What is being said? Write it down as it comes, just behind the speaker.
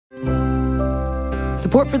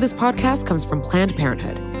Support for this podcast comes from Planned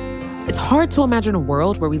Parenthood. It's hard to imagine a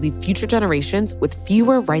world where we leave future generations with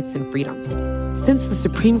fewer rights and freedoms. Since the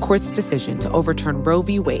Supreme Court's decision to overturn Roe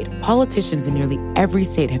v. Wade, politicians in nearly every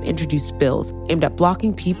state have introduced bills aimed at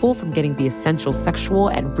blocking people from getting the essential sexual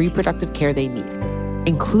and reproductive care they need,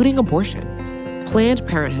 including abortion. Planned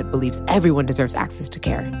Parenthood believes everyone deserves access to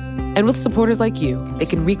care. And with supporters like you, they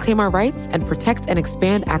can reclaim our rights and protect and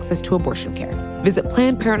expand access to abortion care. Visit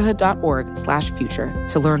PlannedParenthood.org/future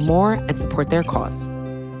to learn more and support their cause.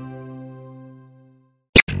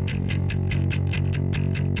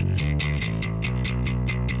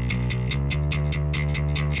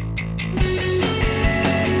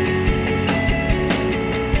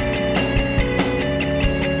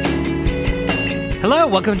 Hello,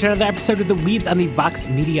 welcome to another episode of The Weeds on the Vox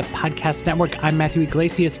Media Podcast Network. I'm Matthew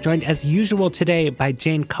Iglesias, joined as usual today by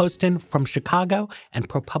Jane Coaston from Chicago and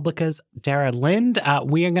ProPublica's Dara Lind.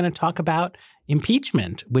 We are going to talk about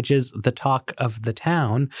impeachment, which is the talk of the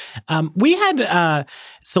town. We had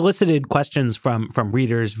solicited questions from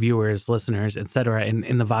readers, viewers, listeners, et cetera,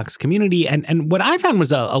 in the Vox community. And what I found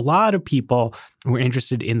was a lot of people were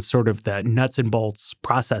interested in sort of the nuts and bolts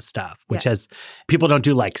process stuff, which has people don't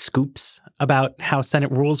do like scoops about how Senate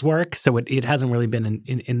rules work. So it hasn't really been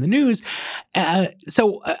in the news.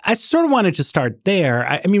 So I sort of wanted to start there.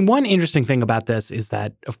 I mean, one interesting thing about this is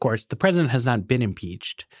that, of course, the president has not been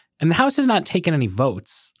impeached. And the House has not taken any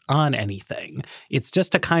votes on anything. It's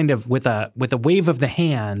just a kind of, with a wave of the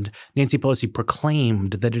hand, Nancy Pelosi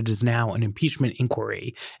proclaimed that it is now an impeachment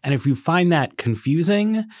inquiry. And if you find that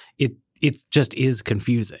confusing, it just is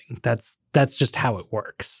confusing. That's just how it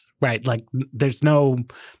works, right? Like there's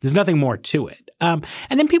nothing more to it. And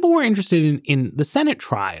then people were interested in the Senate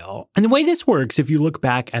trial. And the way this works, if you look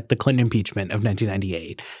back at the Clinton impeachment of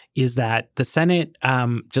 1998, is that the Senate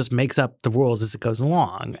just makes up the rules as it goes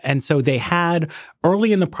along. And so they had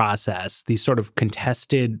early in the process these sort of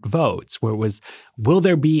contested votes where it was, will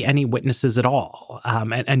there be any witnesses at all?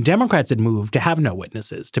 And Democrats had moved to have no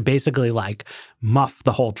witnesses, to basically like muff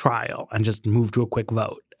the whole trial and just move to a quick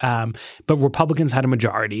vote. But Republicans had a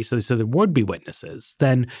majority, so they said there would be witnesses.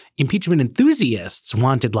 Then impeachment enthusiasts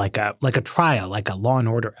wanted like a trial, like a Law and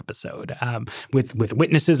Order episode with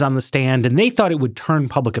witnesses on the stand, and they thought it would turn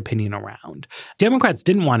public opinion around. Democrats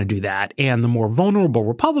didn't want to do that, and the more vulnerable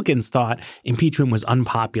Republicans thought impeachment was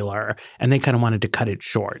unpopular, and they kind of wanted to cut it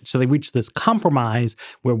short. So they reached this compromise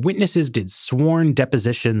where witnesses did sworn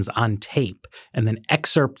depositions on tape, and then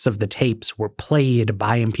excerpts of the tapes were played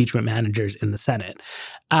by impeachment managers in the Senate.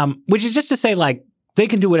 Which is just to say, like, they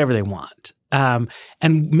can do whatever they want. And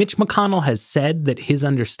Mitch McConnell has said that his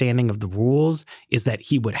understanding of the rules is that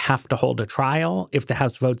he would have to hold a trial if the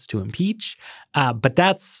House votes to impeach. But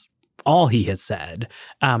that's all he has said.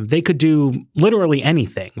 They could do literally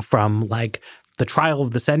anything from, like, the trial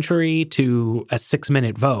of the century to a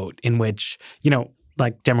 6-minute vote in which,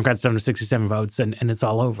 like Democrats don't have 67 votes and it's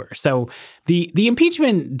all over. So the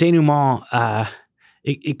impeachment denouement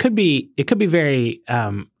It could be very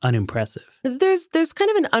unimpressive. There's kind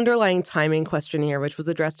of an underlying timing question here, which was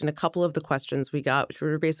addressed in a couple of the questions we got, which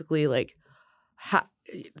were basically like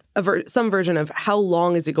some version of how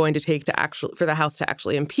long is it going to take for the House to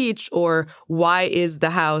actually impeach, or why is the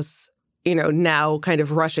House now kind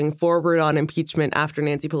of rushing forward on impeachment after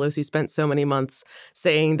Nancy Pelosi spent so many months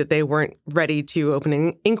saying that they weren't ready to open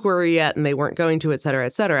an inquiry yet and they weren't going to, et cetera,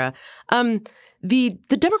 et cetera. The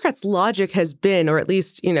Democrats' logic has been, or at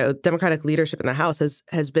least, Democratic leadership in the House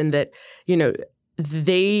has been that,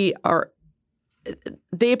 they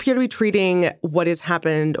appear to be treating what has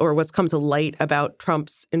happened or what's come to light about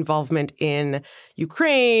Trump's involvement in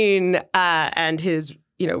Ukraine and his,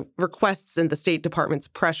 requests and the State Department's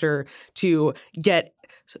pressure to get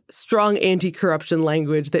strong anti-corruption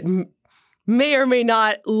language that may or may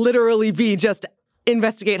not literally be just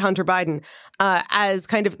investigate Hunter Biden as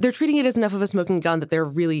kind of, they're treating it as enough of a smoking gun that they're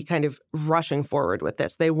really kind of rushing forward with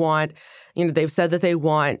this. They want, they've said that they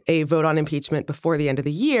want a vote on impeachment before the end of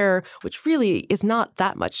the year, which really is not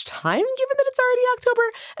that much time given that it's already October.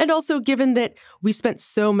 And also given that we spent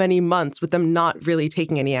so many months with them not really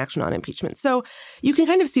taking any action on impeachment. So you can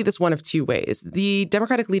kind of see this one of two ways. The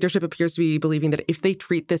Democratic leadership appears to be believing that if they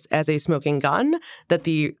treat this as a smoking gun, that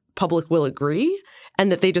the public will agree,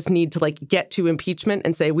 and that they just need to get to impeachment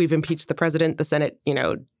and say, we've impeached the president, the Senate,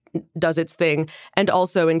 does its thing. And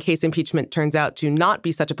also, in case impeachment turns out to not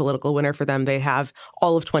be such a political winner for them, they have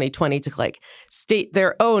all of 2020 to state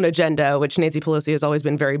their own agenda, which Nancy Pelosi has always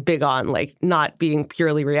been very big on, not being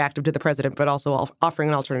purely reactive to the president, but also offering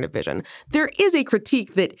an alternative vision. There is a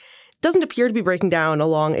critique that doesn't appear to be breaking down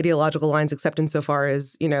along ideological lines, except insofar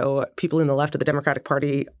as, people in the left of the Democratic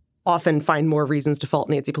Party often find more reasons to fault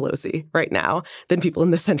Nancy Pelosi right now than people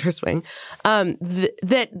in the center swing.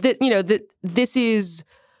 That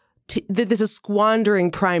this is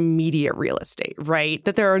squandering prime media real estate, right?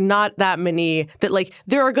 That there are not that many, that like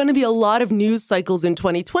there are going to be a lot of news cycles in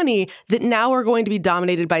 2020 that now are going to be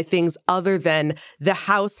dominated by things other than the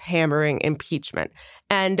House hammering impeachment.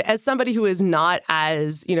 And as somebody who is not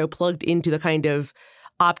as, plugged into the kind of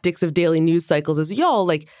optics of daily news cycles as y'all,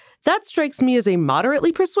 like that strikes me as a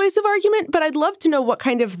moderately persuasive argument, but I'd love to know what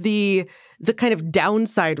kind of the kind of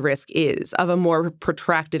downside risk is of a more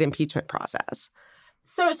protracted impeachment process.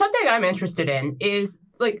 So something I'm interested in is,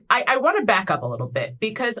 I want to back up a little bit,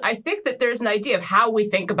 because I think that there's an idea of how we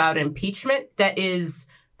think about impeachment that is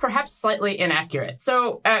perhaps slightly inaccurate.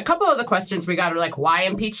 So a couple of the questions we got are like, why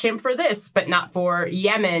impeach him for this, but not for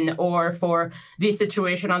Yemen or for the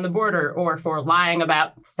situation on the border or for lying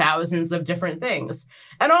about thousands of different things?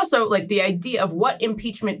 And also the idea of what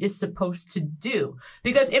impeachment is supposed to do.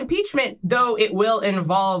 Because impeachment, though it will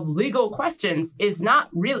involve legal questions, is not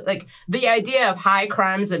really the idea of high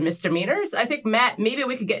crimes and misdemeanors. I think, Matt, maybe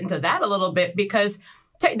we could get into that a little bit, because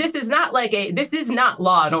this is not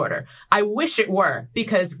Law and Order. I wish it were,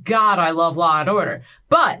 because God, I love Law and Order.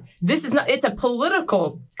 But this is not, it's a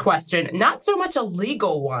political question, not so much a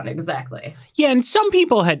legal one, exactly. Yeah, and some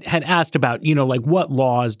people had asked about, what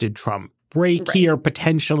laws did Trump break here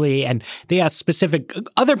potentially, and they asked specific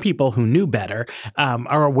other people who knew better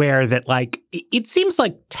are aware that it seems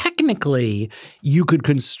like technically you could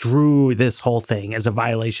construe this whole thing as a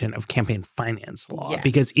violation of campaign finance law,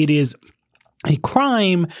 because it is a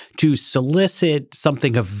crime to solicit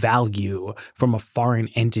something of value from a foreign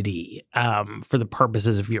entity for the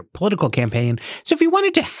purposes of your political campaign. So if you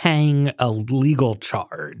wanted to hang a legal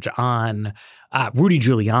charge on Rudy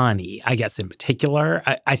Giuliani, I guess in particular,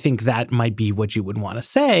 I think that might be what you would want to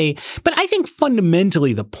say. But I think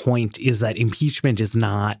fundamentally the point is that impeachment is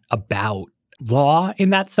not about law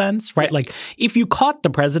in that sense, right? Yes. If you caught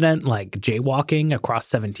the president jaywalking across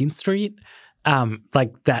 17th Street,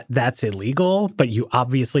 that's illegal, but you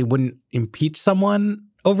obviously wouldn't impeach someone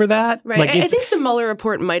over that. Right. I think the Mueller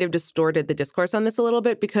report might have distorted the discourse on this a little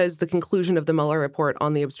bit, because the conclusion of the Mueller report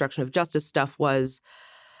on the obstruction of justice stuff was,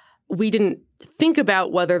 we didn't think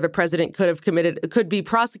about whether the president could be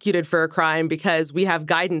prosecuted for a crime because we have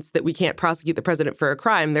guidance that we can't prosecute the president for a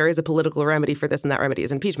crime. There is a political remedy for this, and that remedy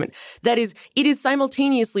is impeachment. That is, it is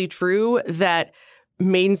simultaneously true that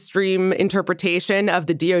mainstream interpretation of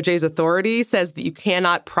the DOJ's authority says that you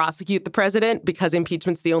cannot prosecute the president because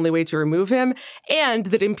impeachment's the only way to remove him, and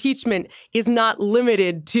that impeachment is not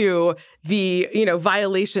limited to the,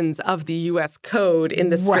 violations of the U.S. code in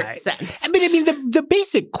the strict sense. I mean, the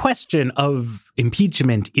basic question of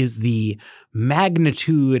impeachment is the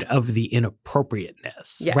magnitude of the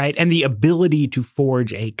inappropriateness, right? And the ability to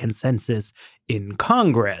forge a consensus in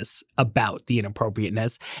Congress about the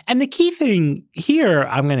inappropriateness. And the key thing here,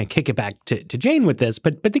 I'm going to kick it back to Jane with this,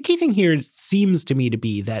 but the key thing here seems to me to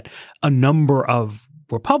be that a number of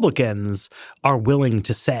Republicans are willing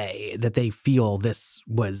to say that they feel this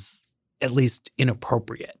was at least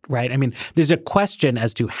inappropriate, right? I mean, there's a question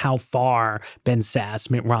as to how far Ben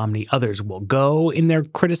Sasse, Mitt Romney, others will go in their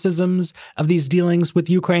criticisms of these dealings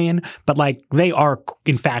with Ukraine, but they are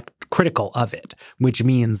in fact critical of it, which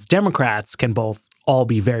means Democrats can both all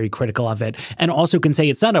be very critical of it and also can say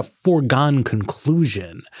it's not a foregone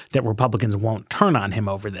conclusion that Republicans won't turn on him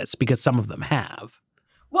over this, because some of them have.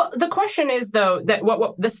 Well, the question is, though, that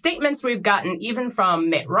what the statements we've gotten, even from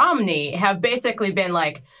Mitt Romney, have basically been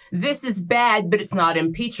this is bad, but it's not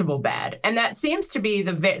impeachable bad. And that seems to be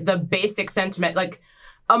the basic sentiment,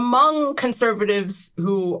 among conservatives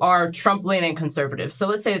who are Trump-leaning conservatives. So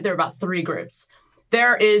let's say that there are about three groups.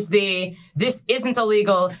 There is this isn't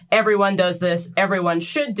illegal, everyone does this, everyone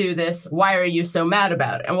should do this, why are you so mad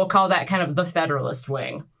about it? And we'll call that kind of the Federalist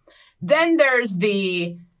wing. Then there's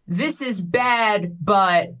this is bad,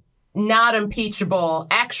 but not impeachable.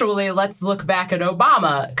 Actually, let's look back at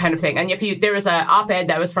Obama kind of thing. And there was an op-ed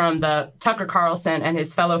that was from the Tucker Carlson and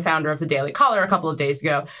his fellow founder of the Daily Caller a couple of days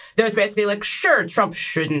ago. That was basically sure, Trump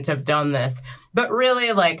shouldn't have done this, but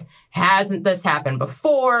really hasn't this happened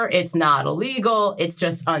before? It's not illegal. It's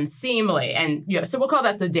just unseemly. And so we'll call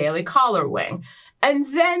that the Daily Caller wing. And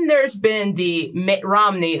then there's been the Mitt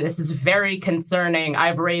Romney, this is very concerning,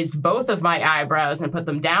 I've raised both of my eyebrows and put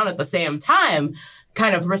them down at the same time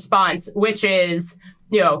kind of response, which is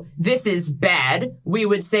this is bad. We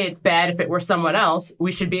would say it's bad if it were someone else.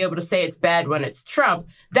 We should be able to say it's bad when it's Trump.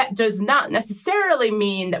 That does not necessarily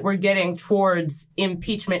mean that we're getting towards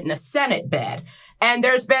impeachment in the Senate bad. And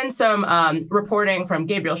there's been some reporting from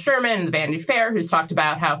Gabriel Sherman in the Vanity Fair, who's talked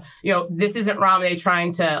about how, this isn't Romney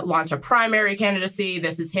trying to launch a primary candidacy.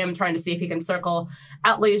 This is him trying to see if he can circle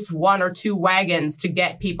at least one or two wagons to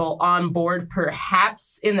get people on board,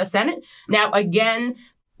 perhaps in the Senate. Now, again,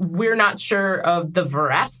 we're not sure of the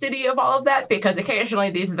veracity of all of that, because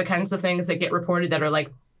occasionally these are the kinds of things that get reported that are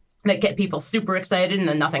that get people super excited and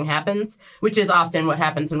then nothing happens, which is often what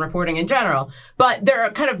happens in reporting in general. But there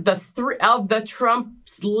are kind of the three of the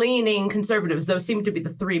Trump-leaning conservatives. Those seem to be the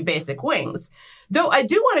three basic wings. Though I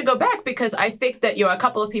do want to go back, because I think that, a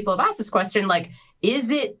couple of people have asked this question,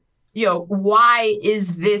 is it, why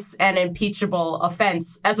is this an impeachable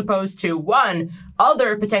offense as opposed to one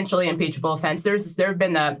other potentially impeachable offense? There have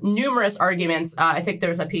been numerous arguments. I think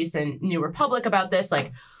there's a piece in New Republic about this,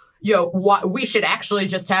 we should actually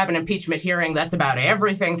just have an impeachment hearing that's about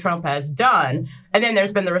everything Trump has done. And then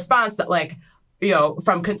there's been the response that,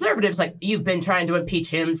 from conservatives, you've been trying to impeach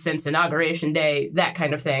him since Inauguration Day, that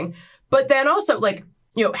kind of thing. But then also,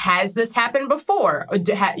 has this happened before?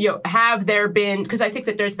 Have there been, because I think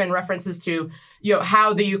that there's been references to,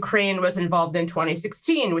 how the Ukraine was involved in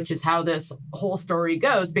 2016, which is how this whole story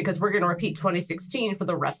goes, because we're going to repeat 2016 for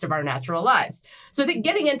the rest of our natural lives. So I think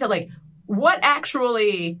getting into what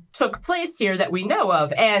actually took place here that we know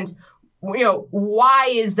of, and why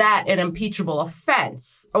is that an impeachable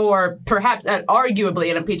offense, or perhaps arguably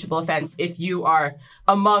an impeachable offense if you are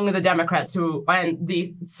among the Democrats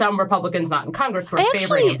some Republicans not in Congress who are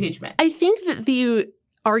favoring impeachment? I think that the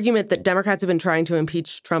argument that Democrats have been trying to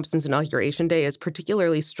impeach Trump since Inauguration Day is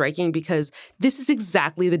particularly striking, because this is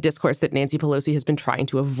exactly the discourse that Nancy Pelosi has been trying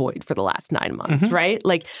to avoid for the last 9 months, right?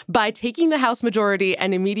 By taking the House majority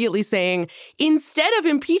and immediately saying, instead of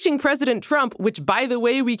impeaching President Trump, which, by the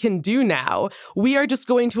way, we can do now, we are just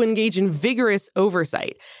going to engage in vigorous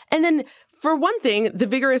oversight. And then, for one thing, the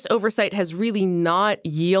vigorous oversight has really not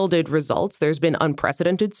yielded results. There's been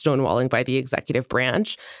unprecedented stonewalling by the executive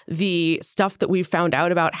branch. The stuff that we've found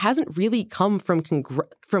out about hasn't really come from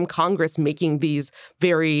Congress making these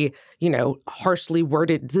very, harshly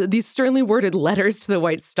worded, these sternly worded letters to the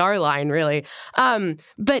White Star Line, really.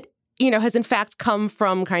 But has in fact come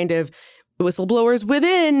from kind of whistleblowers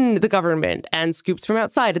within the government and scoops from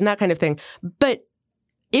outside and that kind of thing. But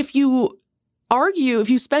if you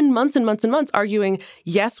spend months and months and months arguing,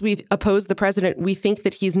 yes, we oppose the president, we think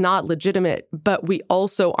that he's not legitimate, but we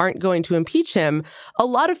also aren't going to impeach him, a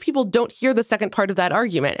lot of people don't hear the second part of that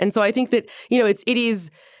argument. And so I think that,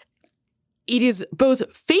 it is both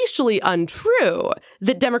facially untrue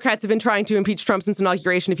that Democrats have been trying to impeach Trump since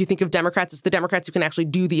inauguration. If you think of Democrats, it's the Democrats who can actually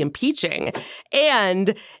do the impeaching.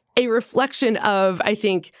 And a reflection of, I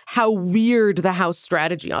think, how weird the House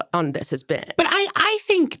strategy on this has been. But I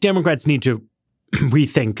think Democrats need to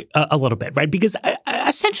rethink a little bit, right? Because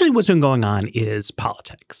essentially what's been going on is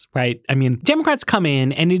politics, right? I mean, Democrats come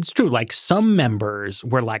in, and it's true, some members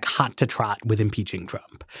were hot to trot with impeaching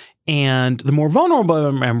Trump. And the more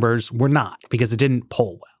vulnerable members were not, because it didn't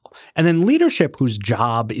poll well. And then leadership, whose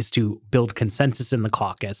job is to build consensus in the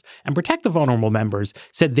caucus and protect the vulnerable members,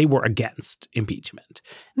 said they were against impeachment.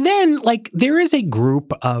 Then, there is a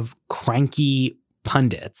group of cranky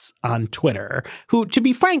pundits on Twitter who, to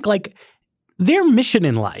be frank, their mission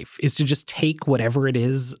in life is to just take whatever it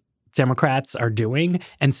is Democrats are doing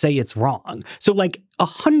and say it's wrong. So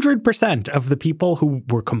 100% of the people who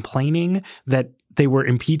were complaining that they weren't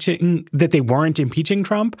impeaching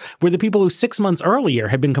Trump were the people who 6 months earlier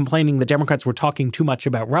had been complaining that Democrats were talking too much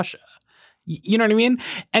about Russia. You know what I mean?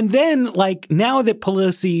 And then, now that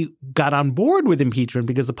Pelosi got on board with impeachment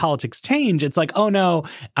because the politics change, it's oh, no,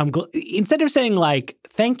 instead of saying,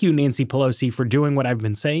 thank you, Nancy Pelosi, for doing what I've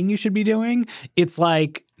been saying you should be doing, it's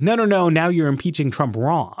no, now you're impeaching Trump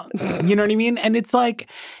wrong. You know what I mean? And it's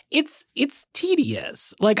it's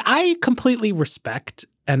tedious. I completely respect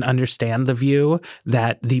and understand the view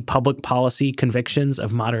that the public policy convictions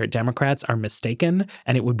of moderate Democrats are mistaken,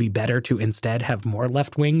 and it would be better to instead have more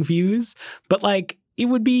left-wing views. But it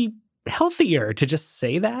would be healthier to just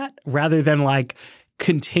say that rather than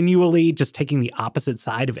continually just taking the opposite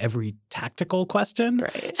side of every tactical question.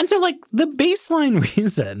 Right. And so the baseline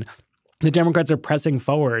reason the Democrats are pressing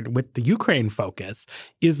forward with the Ukraine focus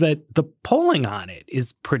is that the polling on it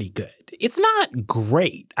is pretty good. It's not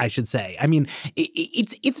great, I should say. I mean,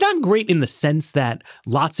 it's not great in the sense that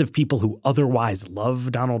lots of people who otherwise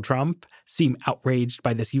love Donald Trump seem outraged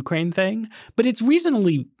by this Ukraine thing, but it's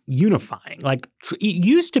reasonably unifying. Like, it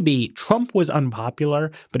used to be Trump was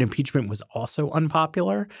unpopular, but impeachment was also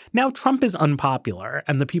unpopular. Now Trump is unpopular,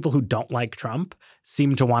 and the people who don't like Trump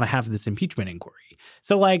seem to want to have this impeachment inquiry.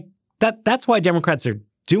 So, like, that's why Democrats are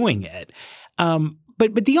doing it.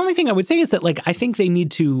 But the only thing I would say is that, like, I think they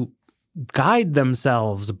need to guide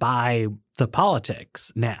themselves by the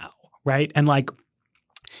politics now, right? And, like,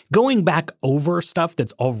 going back over stuff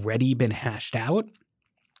that's already been hashed out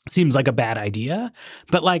seems like a bad idea.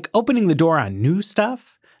 But, like, opening the door on new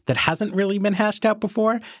stuff that hasn't really been hashed out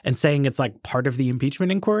before and saying it's, like, part of the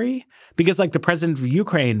impeachment inquiry, because, like, the president of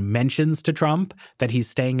Ukraine mentions to Trump that he's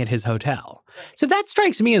staying at his hotel. So that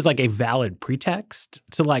strikes me as, like, a valid pretext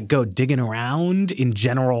to, like, go digging around in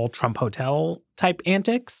general Trump hotel type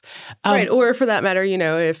antics. Right. Or for that matter, you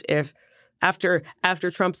know, if after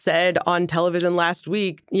Trump said on television last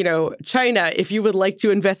week, you know, China, if you would like to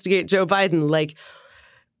investigate Joe Biden, like,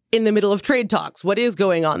 in the middle of trade talks, what is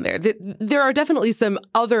going on there? There are definitely some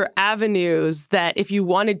other avenues that if you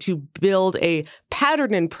wanted to build a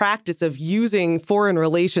pattern and practice of using foreign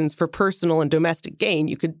relations for personal and domestic gain,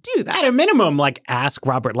 you could do that. At a minimum, like, ask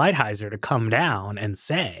Robert Lighthizer to come down and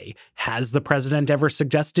say, has the president ever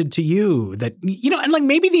suggested to you that, you know, and, like,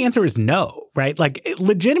 maybe the answer is no, right? Like,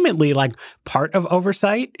 legitimately, like, part of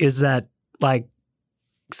oversight is that, like,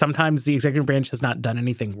 sometimes the executive branch has not done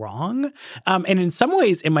anything wrong. And in some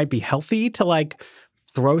ways, it might be healthy to, like,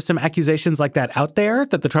 throw some accusations like that out there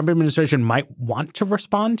that the Trump administration might want to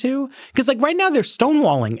respond to. Because, like, right now they're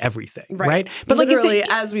stonewalling everything, right? But literally,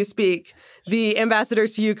 as we speak, the ambassador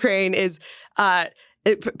to Ukraine is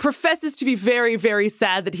it professes to be very, very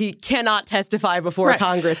sad that he cannot testify before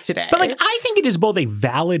Congress today. But, like, I think it is both a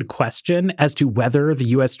valid question as to whether the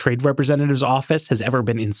U.S. Trade Representative's office has ever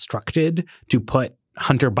been instructed to put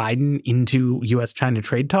Hunter Biden into U.S.-China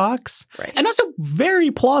trade talks. Right. And also very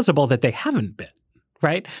plausible that they haven't been,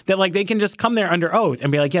 right? That, like, they can just come there under oath and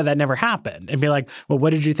be like, yeah, that never happened. And be like, well,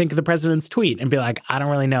 what did you think of the president's tweet? And be like, I don't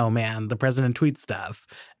really know, man. The president tweets stuff.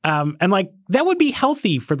 And, like, that would be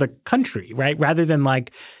healthy for the country, right? Rather than,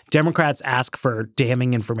 like, Democrats ask for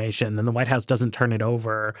damning information, then the White House doesn't turn it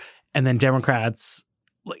over, and then Democrats...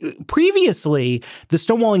 Previously, the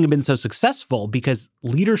stonewalling had been so successful because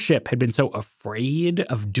leadership had been so afraid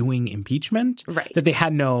of doing impeachment that they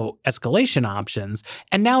had no escalation options.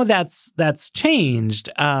 And now that's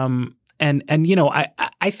changed. And you know,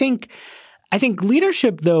 I think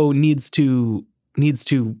leadership, though, needs to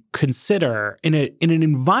consider in an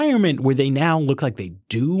environment where they now look like they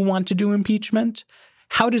do want to do impeachment.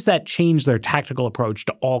 How does that change their tactical approach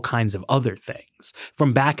to all kinds of other things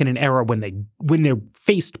from back in an era when they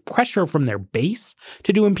faced pressure from their base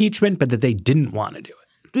to do impeachment, but that they didn't want to do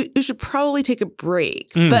it? We should probably take a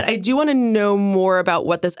break. But I do want to know more about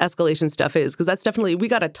what this escalation stuff is, because that's definitely, we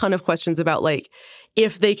got a ton of questions about, like,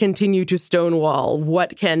 if they continue to stonewall,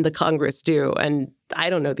 what can the Congress do? And I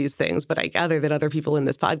don't know these things, but I gather that other people in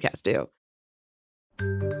this podcast do.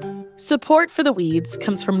 Support for The Weeds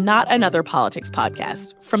comes from Not Another Politics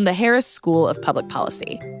podcast from the Harris School of Public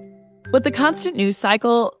Policy. With the constant news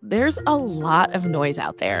cycle, there's a lot of noise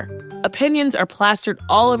out there. Opinions are plastered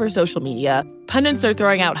all over social media, pundits are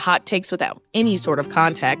throwing out hot takes without any sort of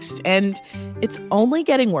context, and it's only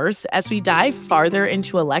getting worse as we dive farther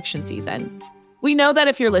into election season. We know that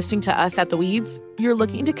if you're listening to us at The Weeds, you're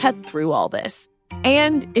looking to cut through all this.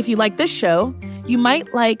 And if you like this show, you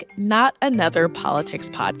might like Not Another Politics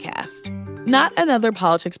podcast. Not Another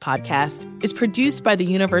Politics podcast is produced by the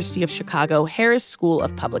University of Chicago Harris School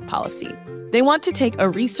of Public Policy. They want to take a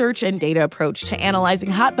research and data approach to analyzing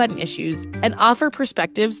hot-button issues and offer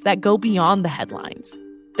perspectives that go beyond the headlines.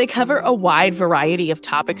 They cover a wide variety of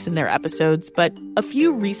topics in their episodes, but a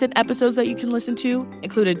few recent episodes that you can listen to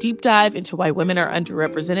include a deep dive into why women are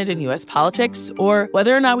underrepresented in U.S. politics or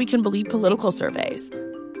whether or not we can believe political surveys.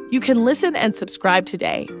 You can listen and subscribe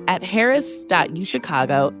today at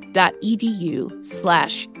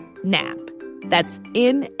harris.uchicago.edu/NAP. That's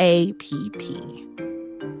NAPP.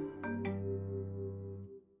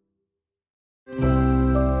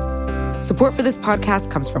 Support for this podcast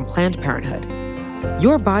comes from Planned Parenthood.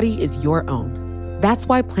 Your body is your own. That's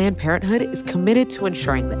why Planned Parenthood is committed to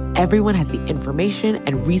ensuring that everyone has the information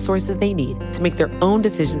and resources they need to make their own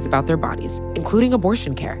decisions about their bodies, including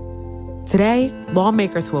abortion care. Today,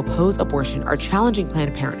 lawmakers who oppose abortion are challenging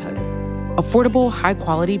Planned Parenthood. Affordable,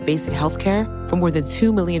 high-quality basic health care for more than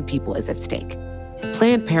 2 million people is at stake.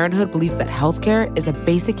 Planned Parenthood believes that healthcare is a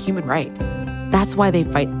basic human right. That's why they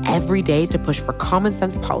fight every day to push for common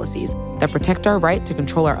sense policies that protect our right to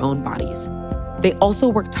control our own bodies. They also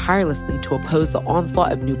work tirelessly to oppose the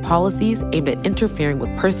onslaught of new policies aimed at interfering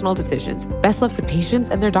with personal decisions best left to patients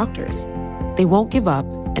and their doctors. They won't give up,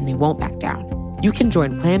 and they won't back down. You can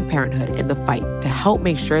join Planned Parenthood in the fight to help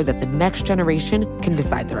make sure that the next generation can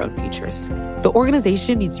decide their own futures. The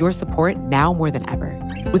organization needs your support now more than ever.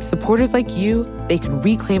 With supporters like you, they can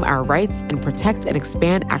reclaim our rights and protect and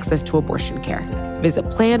expand access to abortion care. Visit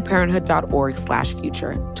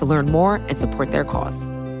PlannedParenthood.org/future to learn more and support their cause.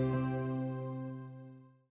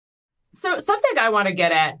 So something I want to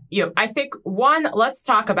get at, I think, one, let's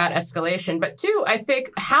talk about escalation. But two, I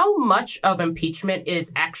think how much of impeachment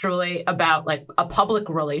is actually about like a public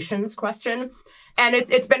relations question. And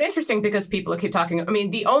it's been interesting because people keep talking. I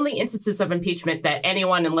mean, the only instances of impeachment that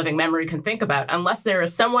anyone in living memory can think about, unless there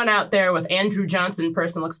is someone out there with Andrew Johnson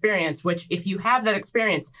personal experience, which if you have that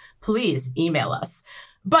experience, please email us.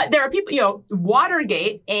 But there are people,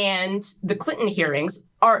 Watergate and the Clinton hearings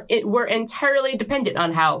were entirely dependent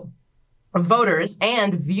on how voters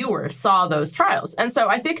and viewers saw those trials. And so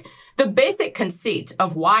I think the basic conceit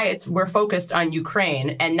of why we're focused on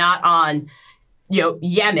Ukraine and not on,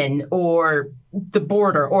 Yemen or the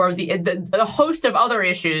border or the host of other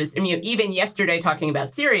issues. I mean, even yesterday talking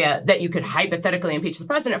about Syria that you could hypothetically impeach the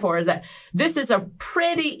president for, is that this is a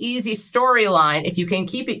pretty easy storyline if you can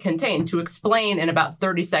keep it contained to explain in about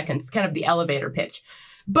 30 seconds, kind of the elevator pitch.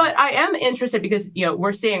 But I am interested because,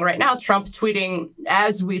 we're seeing right now Trump tweeting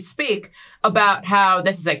as we speak about how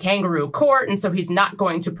this is a kangaroo court. And so he's not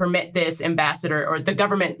going to permit this ambassador, or the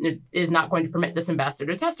government is not going to permit this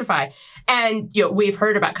ambassador to testify. And, we've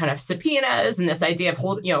heard about kind of subpoenas and this idea of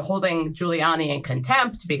holding Giuliani in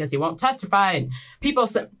contempt because he won't testify. And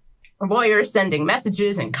lawyers sending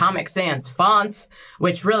messages in Comic Sans font,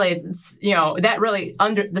 which really, that really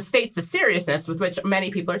understates the seriousness with which many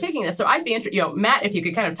people are taking this. So I'd be interested, Matt, if you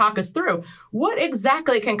could kind of talk us through what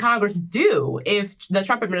exactly can Congress do if the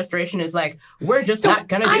Trump administration is like, we're just not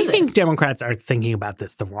going to do this? I think Democrats are thinking about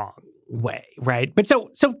this the wrong way, right? But so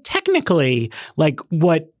technically, like,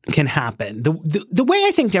 what can happen, the way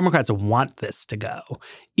I think Democrats want this to go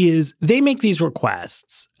is they make these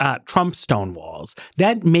requests, Trump stonewalls,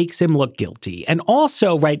 that makes him look guilty. And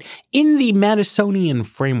also, right, in the Madisonian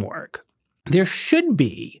framework, there should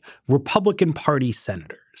be Republican Party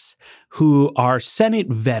senators who are Senate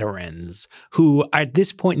veterans who at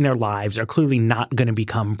this point in their lives are clearly not going to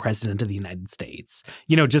become president of the United States.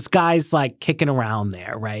 Just guys like kicking around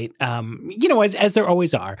there, right? As there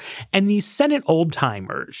always are. And these Senate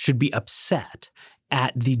old-timers should be upset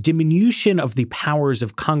at the diminution of the powers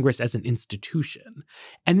of Congress as an institution.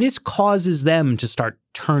 And this causes them to start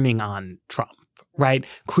turning on Trump, right?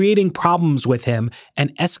 Creating problems with him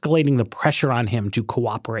and escalating the pressure on him to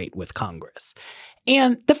cooperate with Congress.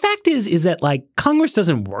 And the fact is that, like, Congress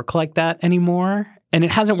doesn't work like that anymore. And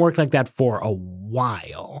it hasn't worked like that for a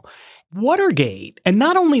while. Watergate, and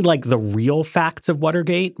not only like the real facts of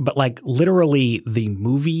Watergate, but like literally the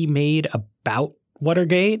movie made about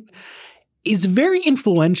Watergate, is very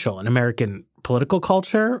influential in American political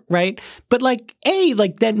culture, right? But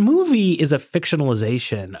that movie is a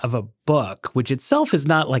fictionalization of a book, which itself is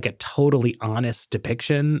not like a totally honest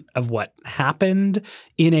depiction of what happened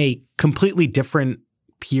in a completely different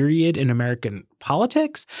period in American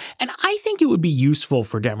politics. And I think it would be useful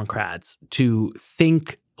for Democrats to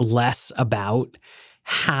think less about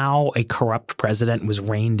how a corrupt president was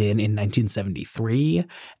reined in 1973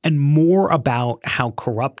 and more about how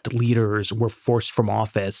corrupt leaders were forced from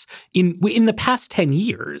office in the past 10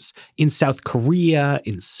 years in South Korea,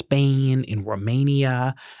 in Spain, in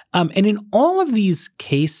Romania. And in all of these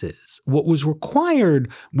cases, what was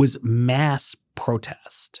required was mass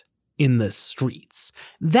protest in the streets.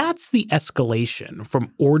 That's the escalation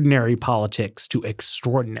from ordinary politics to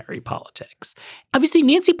extraordinary politics. Obviously,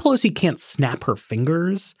 Nancy Pelosi can't snap her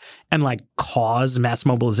fingers and cause mass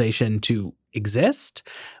mobilization to exist.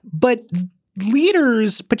 But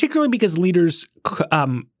leaders, particularly because leaders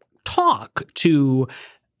talk to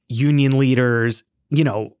union leaders,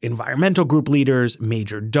 environmental group leaders,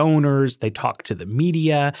 major donors, they talk to the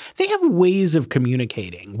media. They have ways of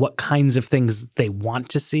communicating what kinds of things they want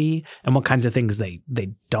to see and what kinds of things they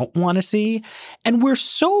don't want to see. And we're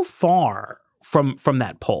so far from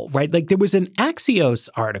that poll, right? There was an Axios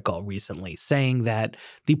article recently saying that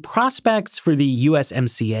the prospects for the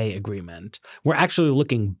USMCA agreement were actually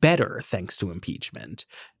looking better thanks to impeachment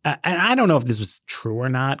and I don't know if this was true or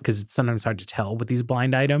not, because it's sometimes hard to tell with these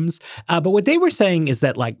blind items. But what they were saying is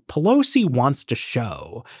that, like, Pelosi wants to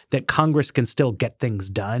show that Congress can still get things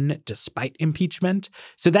done despite impeachment.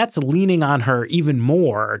 So that's leaning on her even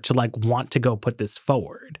more to, like, want to go put this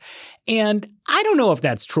forward. And I don't know if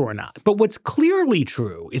that's true or not. But what's clearly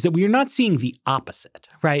true is that we are not seeing the opposite,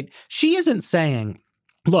 right? She isn't saying,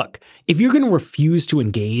 look, if you're going to refuse to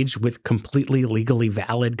engage with completely legally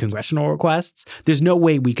valid congressional requests, there's no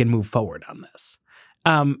way we can move forward on this.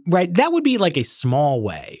 Right? That would be like a small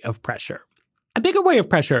way of pressure. A bigger way of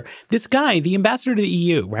pressure, this guy, the ambassador to the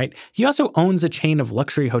EU, right? He also owns a chain of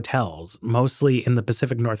luxury hotels, mostly in the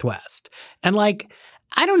Pacific Northwest. And like,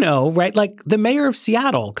 I don't know, right? Like the mayor of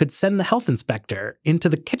Seattle could send the health inspector into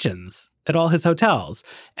the kitchens at all his hotels.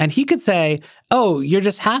 And he could say, oh, you're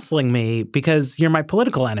just hassling me because you're my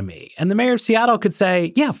political enemy. And the mayor of Seattle could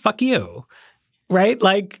say, yeah, fuck you. Right?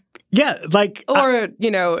 Like, yeah, like. Or,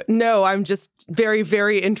 no, I'm just very,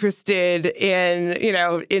 very interested in,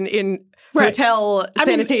 in right. hotel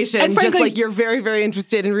sanitation, and frankly, just like you're very, very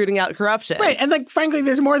interested in rooting out corruption. Right. And like, frankly,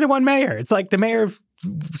 there's more than one mayor. It's like the mayor of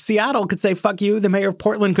Seattle could say, fuck you. The mayor of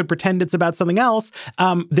Portland could pretend it's about something else.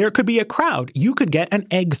 There could be a crowd. You could get an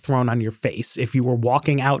egg thrown on your face if you were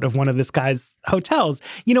walking out of one of this guy's hotels.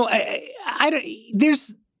 There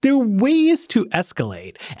are ways to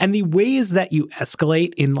escalate. And the ways that you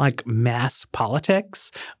escalate in like mass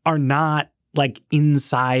politics are not like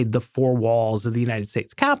inside the four walls of the United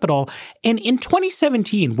States Capitol. And in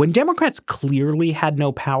 2017, when Democrats clearly had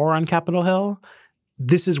no power on Capitol Hill,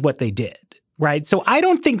 this is what they did. Right. So I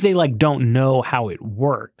don't think they like don't know how it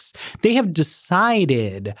works. They have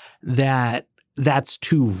decided that that's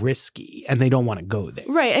too risky and they don't want to go there.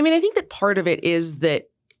 Right. I mean, I think that part of it is that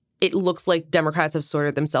it looks like Democrats have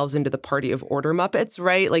sorted themselves into the party of order Muppets,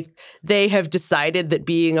 right? Like they have decided that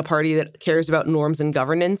being a party that cares about norms and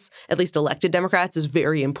governance, at least elected Democrats, is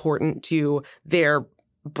very important to their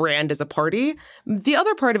brand as a party. The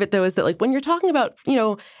other part of it, though, is that like when you're talking about,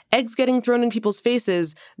 eggs getting thrown in people's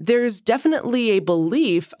faces, there's definitely a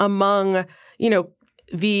belief among,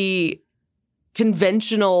 the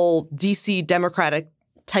conventional DC Democratic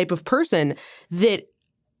type of person that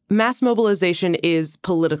mass mobilization is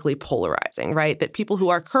politically polarizing, right? That people who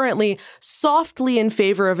are currently softly in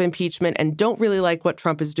favor of impeachment and don't really like what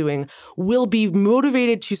Trump is doing will be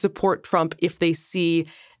motivated to support Trump if they see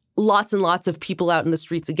lots and lots of people out in the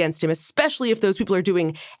streets against him, especially if those people are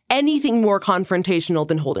doing anything more confrontational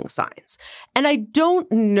than holding signs. And I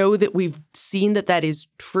don't know that we've seen that that is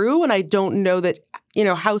true. And I don't know that,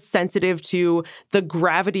 how sensitive to the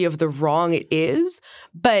gravity of the wrong it is.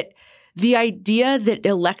 But the idea that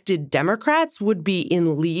elected Democrats would be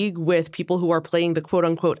in league with people who are playing the quote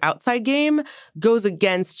unquote outside game goes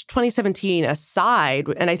against 2017 aside.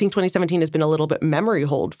 And I think 2017 has been a little bit memory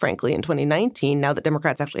hold, frankly, in 2019, now that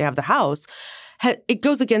Democrats actually have the House. It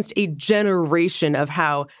goes against a generation of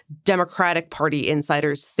how Democratic Party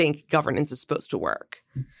insiders think governance is supposed to work.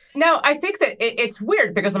 Now, I think that it's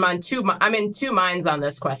weird because I'm in two minds on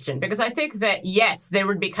this question, because I think that, yes, there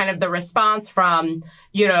would be kind of the response from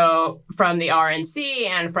the RNC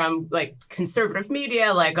and from like conservative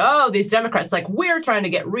media, like, oh, these Democrats, like, we're trying to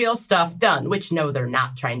get real stuff done, which no, they're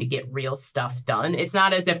not trying to get real stuff done. It's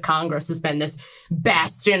not as if Congress has been this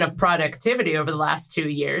bastion of productivity over the last 2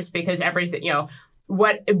 years, because everything,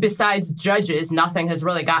 what besides judges, nothing has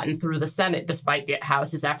really gotten through the Senate despite the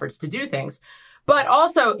House's efforts to do things. But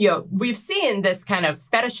also, we've seen this kind of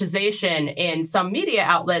fetishization in some media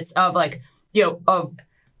outlets of like, of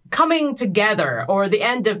coming together or the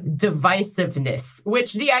end of divisiveness,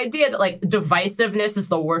 which the idea that like divisiveness is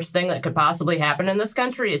the worst thing that could possibly happen in this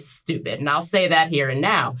country is stupid. And I'll say that here and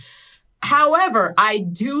now. However, I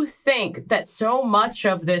do think that so much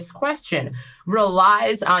of this question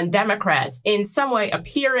relies on Democrats in some way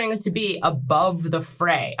appearing to be above the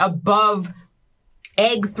fray, above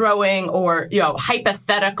egg throwing or,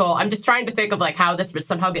 hypothetical. I'm just trying to think of like how this would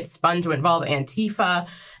somehow get spun to involve Antifa.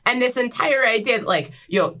 And this entire idea that like,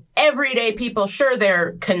 everyday people, sure,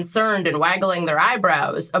 they're concerned and waggling their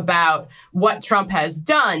eyebrows about what Trump has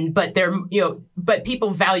done, but but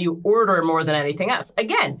people value order more than anything else.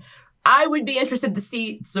 Again, I would be interested to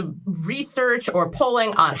see some research or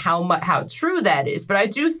polling on how true that is. But I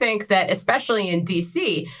do think that, especially in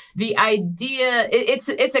D.C., the idea it's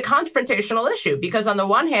a confrontational issue, because on the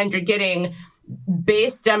one hand, you're getting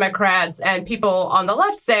base Democrats and people on the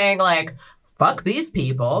left saying like, fuck these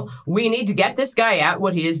people. We need to get this guy out.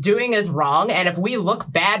 What he is doing is wrong. And if we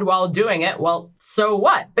look bad while doing it, well, so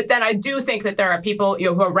what? But then I do think that there are people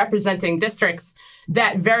who are representing districts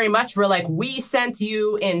that very much were like, we sent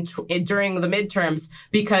you in during the midterms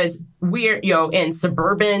because we're, in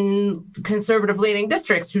suburban conservative leaning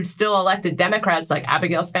districts who still elected Democrats like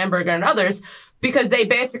Abigail Spanberger and others, because they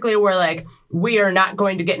basically were like, we are not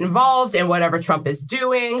going to get involved in whatever Trump is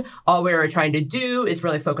doing. All we are trying to do is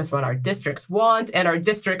really focus on what our districts want. And our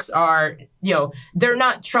districts are, they're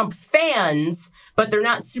not Trump fans, but they're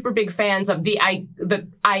not super big fans of the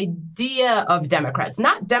idea of Democrats,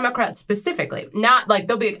 not Democrats specifically. Not like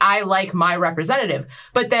they'll be like, I like my representative.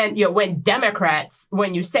 But then, when Democrats,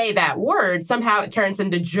 when you say that word, somehow it turns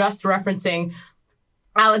into just referencing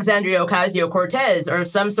Alexandria Ocasio-Cortez or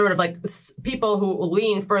some sort of like people who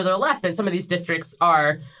lean further left than some of these districts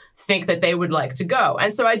think that they would like to go.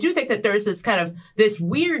 And so I do think that there's this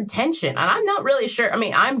weird tension. And I'm not really sure. I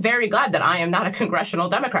mean, I'm very glad that I am not a congressional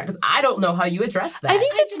Democrat because I don't know how you address that. I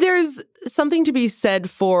think that there's something to be said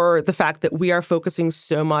for the fact that we are focusing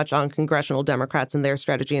so much on congressional Democrats and their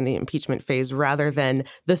strategy in the impeachment phase rather than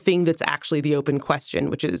the thing that's actually the open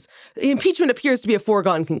question, which is impeachment appears to be a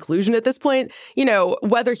foregone conclusion at this point.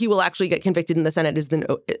 Whether he will actually get convicted in the Senate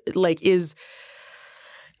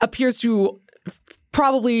appears to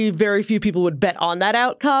probably very few people would bet on that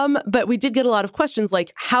outcome. But we did get a lot of questions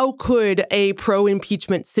like, how could a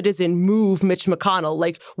pro-impeachment citizen move Mitch McConnell?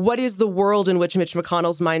 Like, what is the world in which Mitch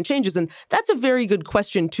McConnell's mind changes? And that's a very good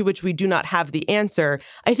question to which we do not have the answer.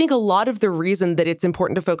 I think a lot of the reason that it's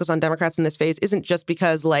important to focus on Democrats in this phase isn't just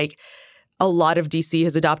because, a lot of DC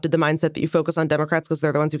has adopted the mindset that you focus on Democrats because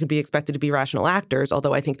they're the ones who can be expected to be rational actors,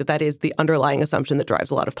 although I think that is the underlying assumption that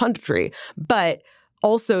drives a lot of punditry. But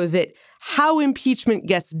also that how impeachment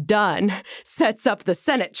gets done sets up the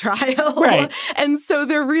Senate trial. Right. And so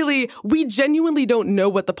we genuinely don't know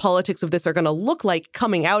what the politics of this are going to look like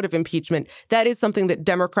coming out of impeachment. That is something that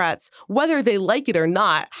Democrats, whether they like it or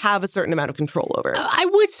not, have a certain amount of control over. I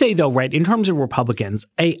would say, though, right, in terms of Republicans,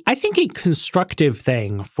 I think a constructive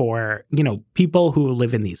thing for, people who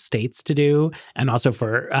live in these states to do, and also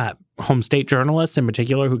for home state journalists in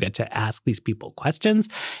particular who get to ask these people questions,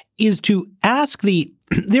 is to ask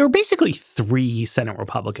there are basically three Senate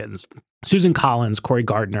Republicans, Susan Collins, Cory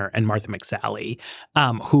Gardner, and Martha McSally,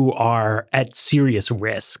 who are at serious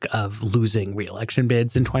risk of losing reelection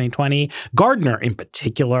bids in 2020. Gardner, in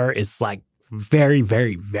particular, is very,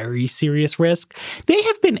 very, very serious risk. They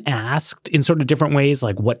have been asked in sort of different ways,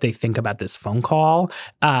 what they think about this phone call.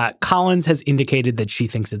 Collins has indicated that she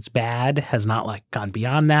thinks it's bad, has not gone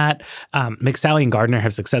beyond that. McSally and Gardner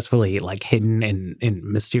have successfully hidden in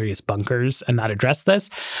mysterious bunkers and not addressed this.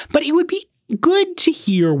 But it would be good to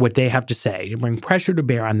hear what they have to say to bring pressure to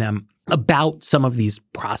bear on them about some of these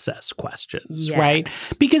process questions, right?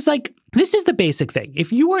 Because this is the basic thing.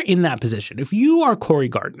 If you are in that position, if you are Cory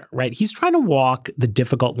Gardner, right, he's trying to walk the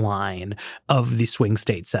difficult line of the swing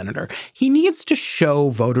state senator. He needs to show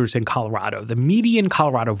voters in Colorado, the median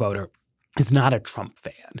Colorado voter is not a Trump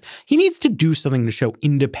fan. He needs to do something to show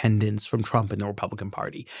independence from Trump and the Republican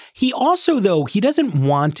Party. He also, though, he doesn't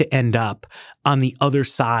want to end up on the other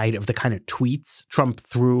side of the kind of tweets Trump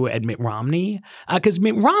threw at Mitt Romney, because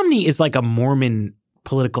Mitt Romney is like a Mormon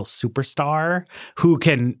political superstar who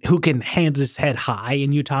can hand his head high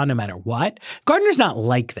in Utah no matter what. Gardner's not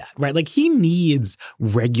like that, right? He needs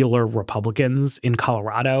regular Republicans in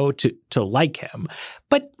Colorado to like him.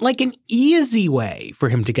 But an easy way for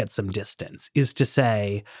him to get some distance is to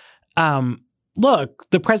say, look,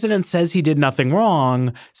 the president says he did nothing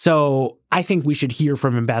wrong, so I think we should hear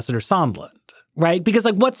from Ambassador Sondland. Right? Because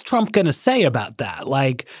what's Trump going to say about that?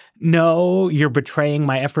 No, you're betraying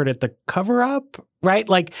my effort at the cover up. Right?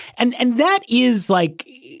 And that is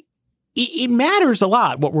it matters a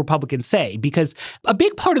lot what Republicans say, because a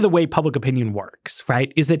big part of the way public opinion works,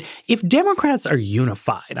 right, is that if Democrats are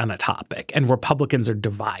unified on a topic and Republicans are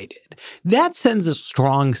divided, that sends a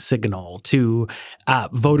strong signal to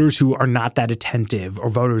voters who are not that attentive or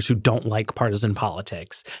voters who don't like partisan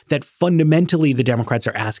politics that fundamentally the Democrats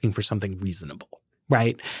are asking for something reasonable.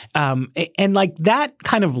 Right. And that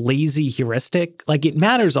kind of lazy heuristic, it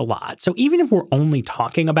matters a lot. So even if we're only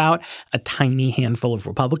talking about a tiny handful of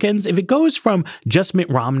Republicans, if it goes from just Mitt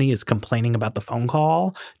Romney is complaining about the phone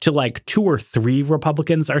call to 2 or 3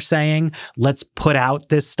 Republicans are saying, let's put out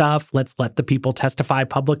this stuff, let's let the people testify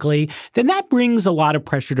publicly, then that brings a lot of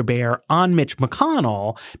pressure to bear on Mitch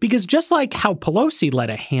McConnell, because just like how Pelosi let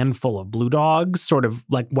a handful of blue dogs sort of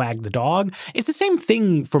wag the dog, it's the same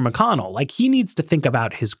thing for McConnell. He needs to think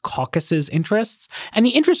about his caucus's interests, and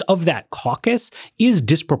the interest of that caucus is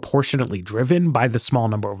disproportionately driven by the small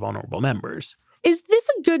number of vulnerable members. Is this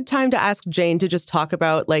a good time to ask Jane to just talk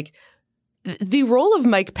about the role of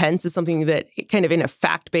Mike Pence is something that kind of in a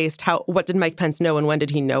fact-based, what did Mike Pence know and when did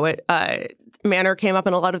he know it manner came up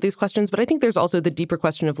in a lot of these questions. But I think there's also the deeper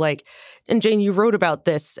question of like, and Jane, you wrote about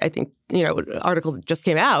this, I think, article that just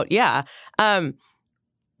came out. Yeah.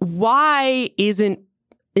 Why isn't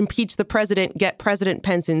impeach the president, get President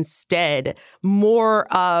Pence instead more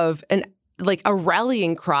of a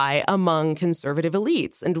rallying cry among conservative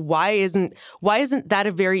elites? And why isn't that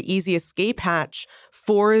a very easy escape hatch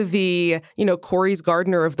for the, Cory's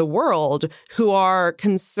Gardner of the world who are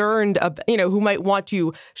concerned, who might want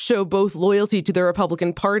to show both loyalty to the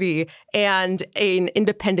Republican Party and an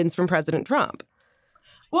independence from President Trump?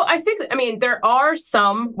 Well, there are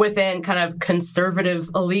some within kind of conservative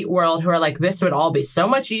elite world who are like, this would all be so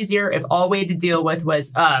much easier if all we had to deal with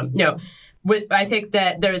was, I think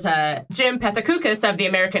that there's a Jim Pethokoukis of the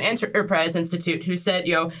American Enterprise Institute who said,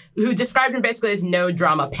 who described him basically as no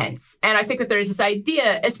drama Pence. And I think that there's this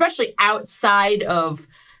idea, especially outside of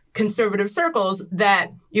conservative circles,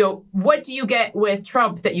 that, what do you get with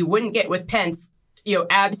Trump that you wouldn't get with Pence,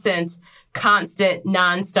 absent constant,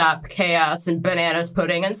 nonstop chaos and bananas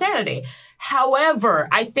pudding insanity. However,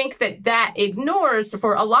 I think that ignores,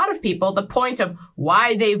 for a lot of people, the point of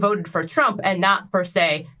why they voted for Trump and not for,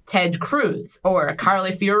 say, Ted Cruz or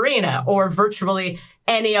Carly Fiorina or virtually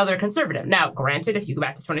any other conservative. Now, granted, if you go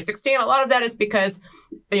back to 2016, a lot of that is because,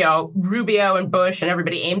 Rubio and Bush and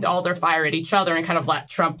everybody aimed all their fire at each other and kind of let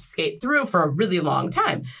Trump skate through for a really long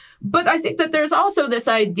time. But I think that there's also this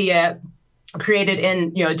idea created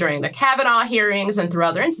in, during the Kavanaugh hearings and through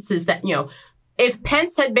other instances that, if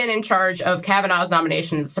Pence had been in charge of Kavanaugh's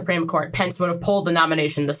nomination in the Supreme Court, Pence would have pulled the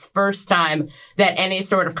nomination the first time that any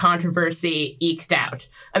sort of controversy eked out.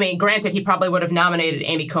 I mean, granted, he probably would have nominated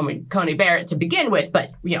Amy Coney Barrett to begin with,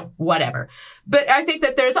 but, whatever. But I think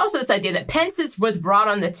that there's also this idea that Pence was brought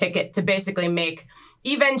on the ticket to basically make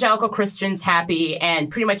evangelical Christians happy and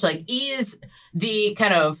pretty much ease the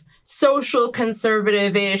kind of social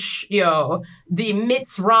conservative-ish, the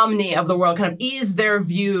Mitt Romney of the world, kind of ease their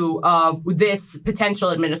view of this potential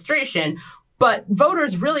administration. But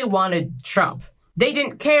voters really wanted Trump. They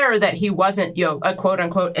didn't care that he wasn't, a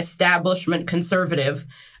quote-unquote establishment conservative.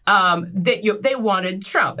 They wanted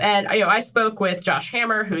Trump. And, I spoke with Josh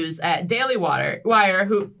Hammer, who's at Daily Wire,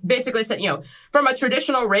 who basically said, from a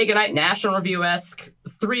traditional Reaganite National Review-esque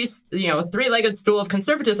three-legged stool of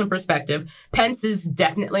conservatism perspective, Pence is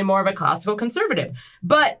definitely more of a classical conservative.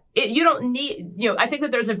 But you don't need, I think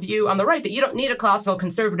that there's a view on the right that you don't need a classical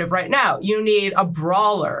conservative right now. You need a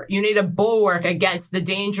brawler. You need a bulwark against the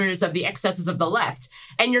dangers of the excesses of the left.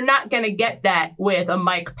 And you're not going to get that with a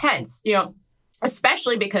Mike Pence,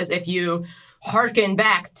 especially because if you harken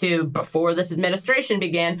back to before this administration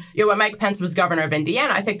began, when Mike Pence was governor of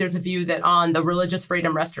Indiana, I think there's a view that on the Religious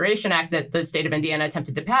Freedom Restoration Act that the state of Indiana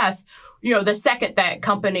attempted to pass, the second that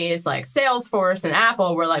companies like Salesforce and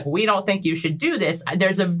Apple were like, we don't think you should do this,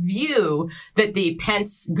 there's a view that the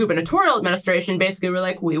Pence gubernatorial administration basically were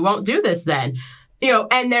like, we won't do this then.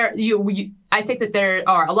 And I think that there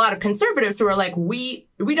are a lot of conservatives who are like, we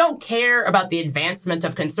don't care about the advancement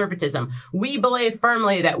of conservatism. We believe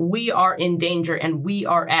firmly that we are in danger and we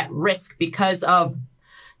are at risk because of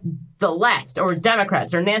the left or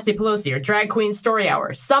Democrats or Nancy Pelosi or Drag Queen Story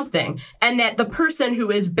Hour, something. And that the person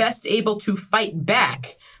who is best able to fight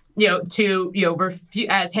back,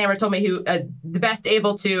 as Hammer told me, the best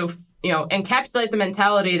able to encapsulate the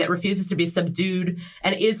mentality that refuses to be subdued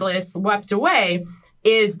and easily swept away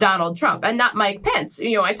is Donald Trump and not Mike Pence.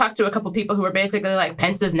 I talked to a couple people who were basically like,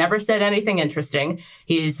 Pence has never said anything interesting.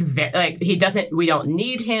 He's we don't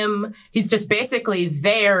need him. He's just basically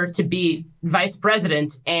there to be vice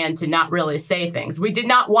president and to not really say things. We did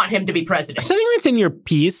not want him to be president. Something that's in your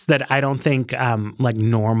piece that I don't think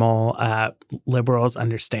normal liberals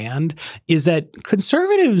understand is that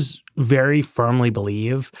conservatives very firmly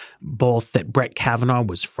believe both that Brett Kavanaugh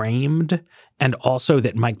was framed and also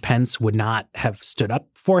that Mike Pence would not have stood up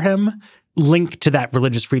for him, linked to that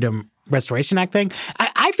Religious Freedom Restoration Act thing.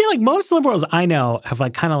 I feel like most liberals I know have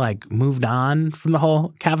moved on from the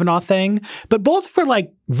whole Kavanaugh thing. But both for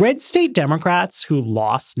red state Democrats who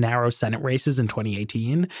lost narrow Senate races in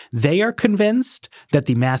 2018, they are convinced that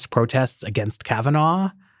the mass protests against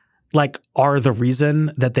Kavanaugh are the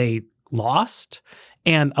reason that they lost.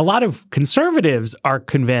 And a lot of conservatives are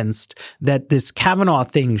convinced that this Kavanaugh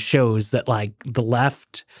thing shows that the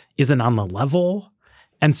left isn't on the level.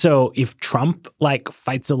 And so if Trump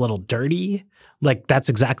fights a little dirty, that's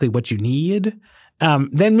exactly what you need.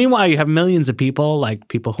 Then meanwhile, you have millions of people, like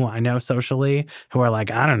people who I know socially, who are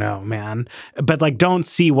like, I don't know, man, but like don't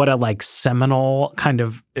see what a like seminal kind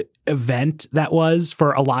of event that was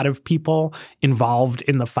for a lot of people involved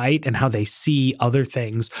in the fight, and how they see other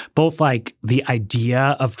things, both like the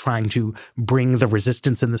idea of trying to bring the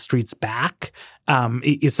resistance in the streets back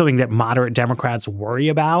is something that moderate Democrats worry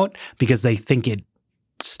about because they think it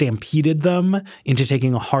stampeded them into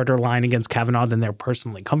taking a harder line against Kavanaugh than they're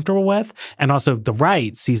personally comfortable with. And also the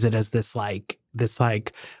right sees it as this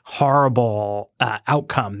horrible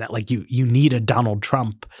outcome that like you need a Donald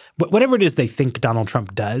Trump. But whatever it is they think Donald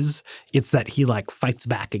Trump does, it's that he like fights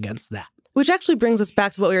back against that. Which actually brings us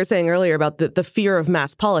back to what we were saying earlier about the fear of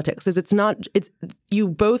mass politics. It's you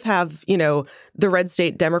both have, the red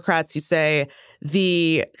state Democrats who say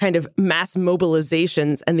the kind of mass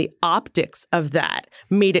mobilizations and the optics of that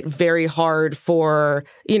made it very hard for,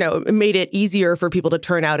 made it easier for people to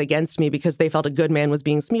turn out against me because they felt a good man was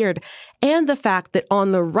being smeared. And the fact that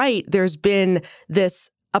on the right, there's been this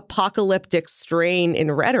apocalyptic strain in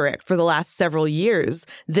rhetoric for the last several years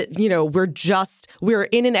that, we're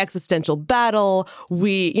in an existential battle.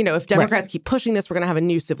 If Democrats keep pushing this, we're going to have a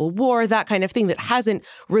new civil war, that kind of thing that hasn't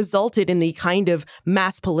resulted in the kind of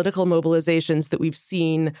mass political mobilizations that we've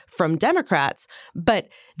seen from Democrats, but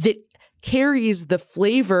that carries the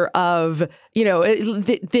flavor of,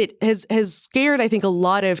 that has scared, I think, a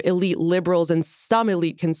lot of elite liberals and some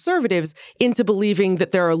elite conservatives into believing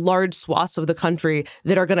that there are large swaths of the country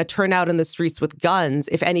that are going to turn out in the streets with guns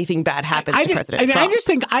if anything bad happens to President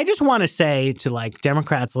Trump. I just want to say to like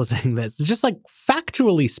Democrats listening to this, just like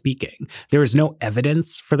factually speaking, there is no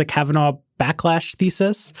evidence for the Kavanaugh backlash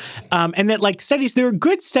thesis. And that like there are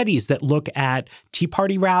good studies that look at Tea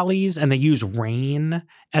Party rallies and they use rain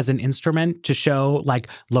as an instrument to show like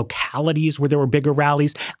localities where there were bigger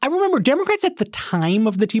rallies. I remember Democrats at the time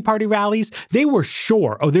of the Tea Party rallies, they were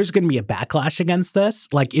sure, there's going to be a backlash against this.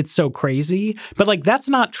 Like it's so crazy. But like that's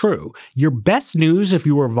not true. Your best news if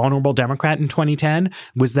you were a vulnerable Democrat in 2010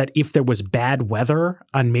 was that if there was bad weather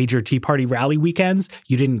on major Tea Party rally weekends,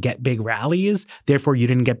 you didn't get big rallies. Therefore, you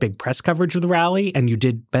didn't get big press coverage of the rally and you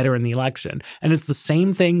did better in the election. And it's the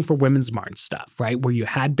same thing for Women's March stuff, right? Where you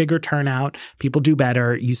had bigger turnout, people do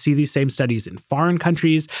better. You see these same studies in foreign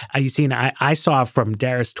countries. I saw from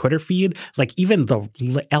Dara's Twitter feed, like even the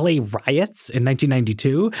LA riots in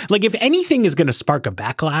 1992, like if anything is going to spark a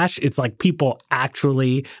backlash, it's like people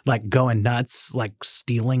actually like going nuts, like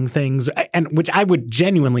stealing things, and which I would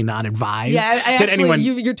genuinely not advise.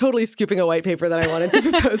 You're totally scooping a white paper that I wanted to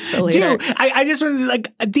propose for later. Dude, I just wanted to,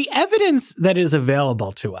 like, the evidence that is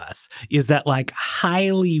available to us is that like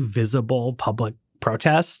highly visible public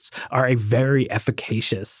protests are a very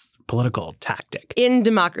efficacious political tactic in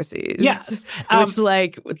democracies. Yes,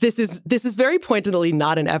 which this is very pointedly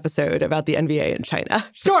not an episode about the NBA in China.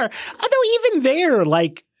 Sure, although even there,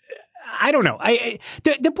 like, I don't know.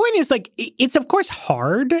 The point is, like, it's of course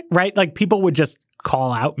hard, right? Like people would just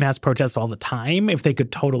call out mass protests all the time if they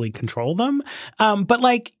could totally control them. But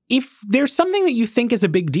like if there's something that you think is a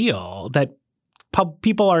big deal that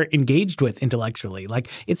people are engaged with intellectually, like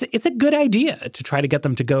it's a good idea to try to get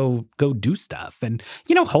them to go do stuff and,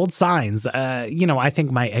 hold signs. I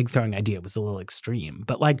think my egg throwing idea was a little extreme,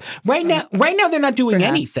 but like right now they're not doing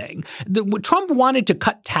anything. Trump wanted to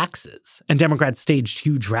cut taxes and Democrats staged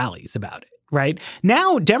huge rallies about it. Right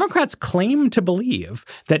now, Democrats claim to believe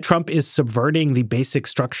that Trump is subverting the basic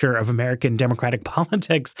structure of American democratic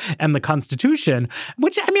politics and the Constitution,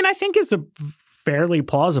 which I think is a fairly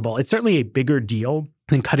plausible. It's certainly a bigger deal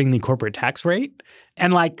than cutting the corporate tax rate.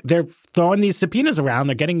 And like they're throwing these subpoenas around,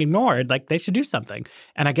 they're getting ignored. Like they should do something.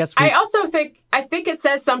 And I guess I think it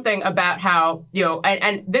says something about how,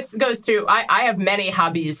 and this goes to I have many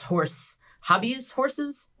horses,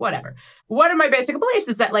 whatever. One of my basic beliefs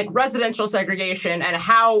is that like residential segregation and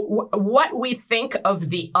what we think of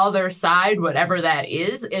the other side, whatever that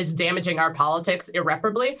is damaging our politics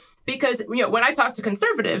irreparably. Because, when I talk to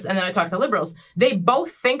conservatives and then I talk to liberals, they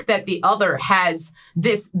both think that the other has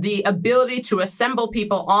the ability to assemble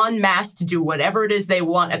people en masse to do whatever it is they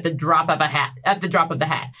want at the drop of the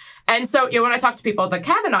hat. And so, when I talk to people at the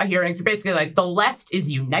Kavanaugh hearings, they're basically like, the left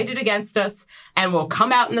is united against us and will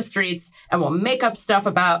come out in the streets and will make up stuff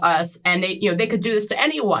about us. And they could do this to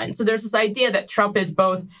anyone. So there's this idea that Trump is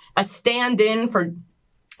both a stand-in for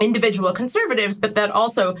individual conservatives, but that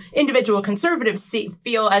also individual conservatives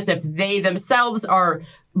feel as if they themselves are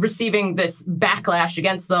receiving this backlash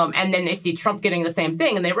against them, and then they see Trump getting the same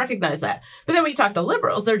thing, and they recognize that. But then when you talk to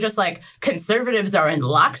liberals, they're just like, conservatives are in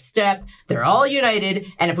lockstep, they're all united,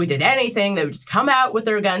 and if we did anything, they would just come out with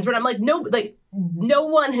their guns. But I'm like, no, like, no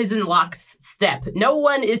one is in lockstep. No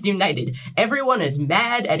one is united. Everyone is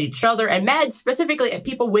mad at each other and mad specifically at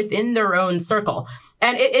people within their own circle.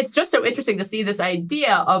 And it's just so interesting to see this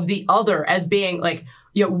idea of the other as being like,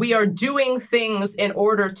 we are doing things in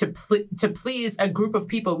order to please a group of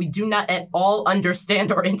people we do not at all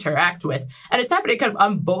understand or interact with. And it's happening kind of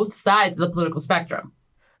on both sides of the political spectrum.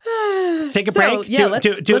 Take a break. Yeah,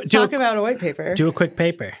 let's talk about a white paper. Do a quick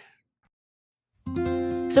paper.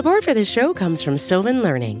 Support for this show comes from Sylvan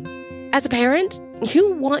Learning. As a parent,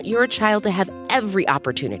 you want your child to have every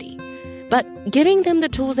opportunity. But giving them the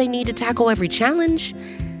tools they need to tackle every challenge,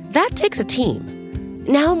 that takes a team.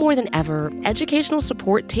 Now more than ever, educational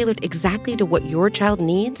support tailored exactly to what your child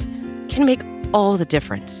needs can make all the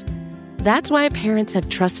difference. That's why parents have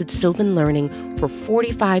trusted Sylvan Learning for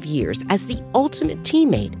 45 years as the ultimate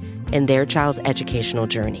teammate in their child's educational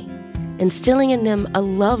journey, instilling in them a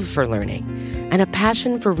love for learning and a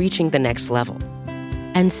passion for reaching the next level.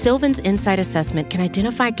 And Sylvan's Insight Assessment can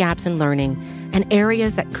identify gaps in learning and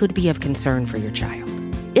areas that could be of concern for your child.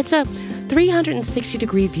 It's a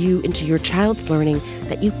 360-degree view into your child's learning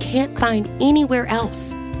that you can't find anywhere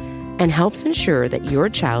else, and helps ensure that your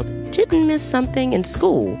child didn't miss something in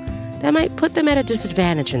school that might put them at a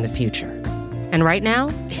disadvantage in the future. And right now,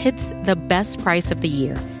 it's the best price of the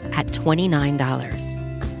year at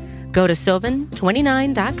 $29. Go to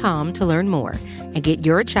sylvan29.com to learn more and get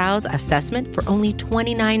your child's assessment for only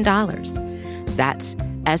 $29. That's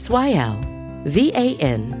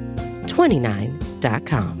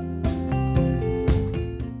SYLVAN29.com.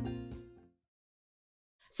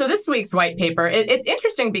 So this week's white paper, it's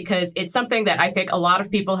interesting because it's something that I think a lot of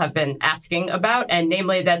people have been asking about, and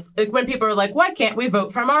namely that's when people are like, why can't we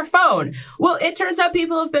vote from our phone? Well, it turns out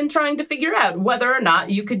people have been trying to figure out whether or not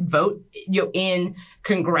you could vote in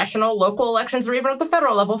congressional, local elections, or even at the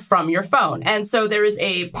federal level from your phone. And so there is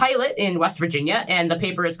a pilot in West Virginia, and the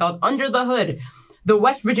paper is called Under the Hood, the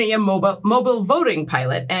West Virginia mobile voting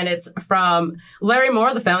pilot. And it's from Larry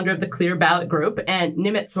Moore, the founder of the Clear Ballot Group, and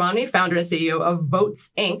Nimit Sawhney, founder and CEO of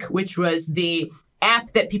Votes, Inc., which was the app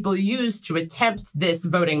that people used to attempt this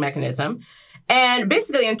voting mechanism. And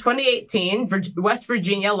basically in 2018, West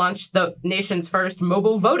Virginia launched the nation's first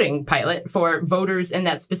mobile voting pilot for voters in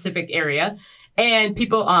that specific area. And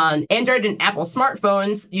people on Android and Apple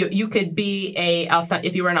smartphones, you could be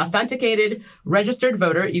if you were an authenticated registered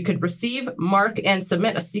voter, you could receive, mark, and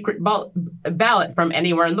submit a secret ballot from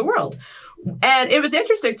anywhere in the world. And it was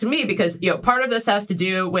interesting to me because, part of this has to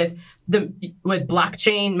do with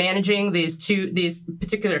blockchain managing these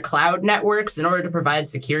particular cloud networks in order to provide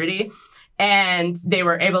security. And they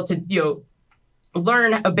were able to,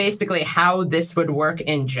 learn basically how this would work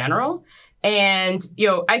in general. And,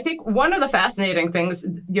 I think one of the fascinating things,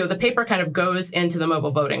 the paper kind of goes into the mobile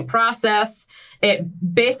voting process. It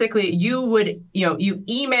basically, you would, you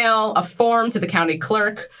email a form to the county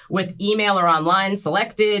clerk with email or online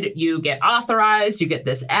selected. You get authorized. You get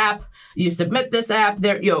this app. You submit this app.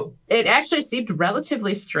 It actually seemed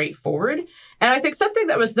relatively straightforward. And I think something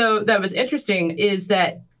that was interesting is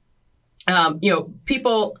that,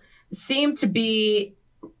 people seem to be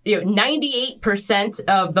 98%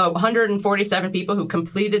 of the 147 people who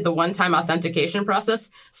completed the one-time authentication process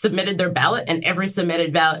submitted their ballot, and every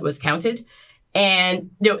submitted ballot was counted.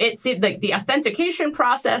 And, it seemed like the authentication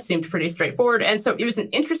process seemed pretty straightforward. And so it was an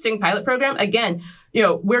interesting pilot program. Again,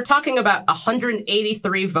 we're talking about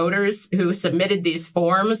 183 voters who submitted these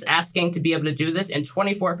forms asking to be able to do this in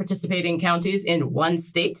 24 participating counties in one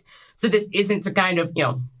state. So this isn't a kind of,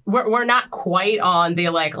 we're not quite on the,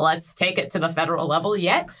 let's take it to the federal level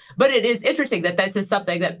yet. But it is interesting that this is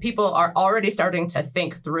something that people are already starting to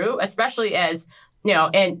think through, especially as,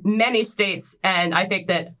 in many states. And I think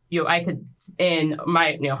that, in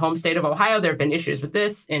my home state of Ohio, there have been issues with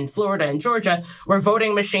this in Florida and Georgia, where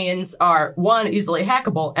voting machines are, one, easily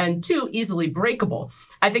hackable, and two, easily breakable.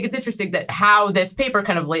 I think it's interesting that how this paper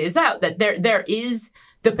kind of lays out that there is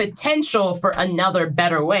the potential for another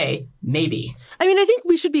better way, maybe. I mean, I think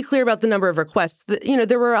we should be clear about the number of requests.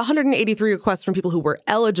 There were 183 requests from people who were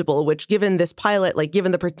eligible, which, given this pilot,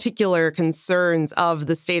 given the particular concerns of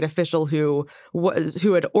the state official who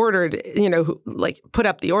had ordered, put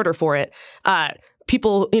up the order for it,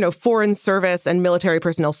 people, foreign service and military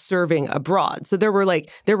personnel serving abroad. So there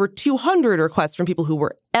were 200 requests from people who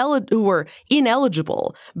were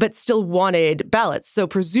ineligible but still wanted ballots. So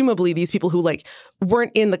presumably these people who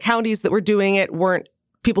weren't in the counties that were doing it weren't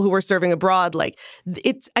people who were serving abroad. I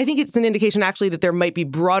think it's an indication actually that there might be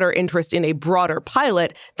broader interest in a broader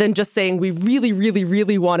pilot than just saying we really, really,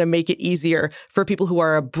 really want to make it easier for people who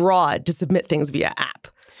are abroad to submit things via app.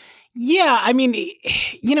 Yeah, I mean,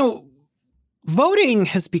 voting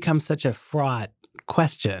has become such a fraught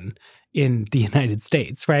question in the United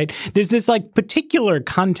States, right? There's this like particular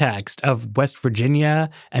context of West Virginia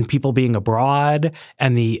and people being abroad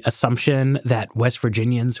and the assumption that West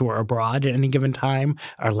Virginians who are abroad at any given time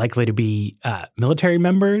are likely to be military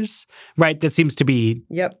members, right? That seems to be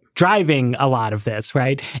driving a lot of this,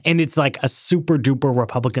 right? And it's like a super duper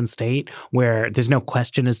Republican state where there's no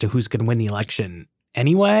question as to who's going to win the election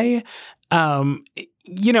anyway.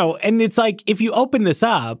 And it's like, if you open this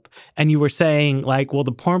up and you were saying like, well,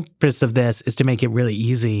 the purpose of this is to make it really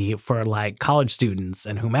easy for like college students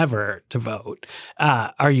and whomever to vote,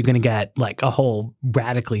 are you going to get like a whole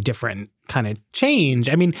radically different kind of change?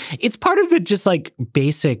 I mean, it's part of the just like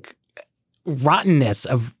basic rottenness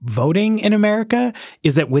of voting in America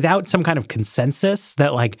is that without some kind of consensus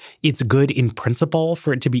that like it's good in principle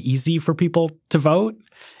for it to be easy for people to vote,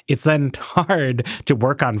 it's then hard to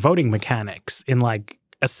work on voting mechanics in like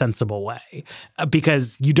a sensible way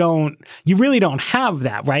because you really don't have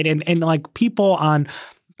that, right? And like people on,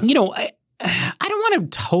 I don't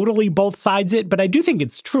want to totally both sides it, but I do think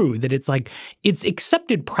it's true that it's like it's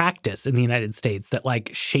accepted practice in the United States that like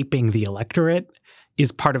shaping the electorate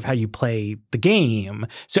is part of how you play the game.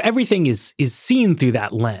 So everything is seen through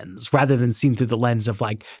that lens rather than seen through the lens of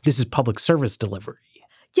like, this is public service delivery.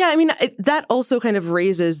 Yeah, I mean, that also kind of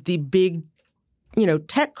raises the big,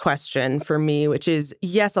 tech question for me, which is,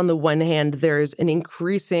 yes, on the one hand, there's an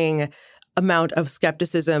increasing amount of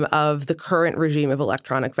skepticism of the current regime of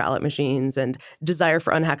electronic ballot machines and desire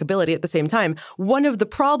for unhackability at the same time. One of the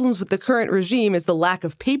problems with the current regime is the lack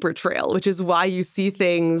of paper trail, which is why you see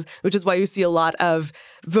a lot of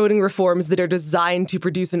voting reforms that are designed to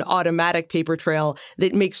produce an automatic paper trail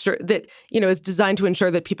that makes sure that, is designed to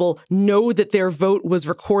ensure that people know that their vote was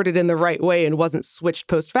recorded in the right way and wasn't switched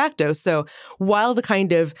post facto. So while the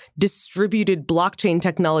kind of distributed blockchain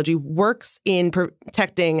technology works in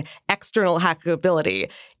protecting external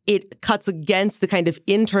hackability, it cuts against the kind of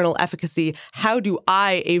internal efficacy. How do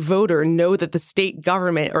I, a voter, know that the state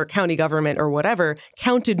government or county government or whatever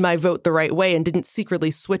counted my vote the right way and didn't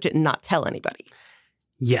secretly switch it and not tell anybody?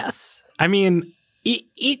 Yes. I mean,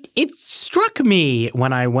 it struck me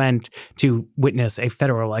when I went to witness a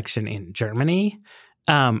federal election in Germany,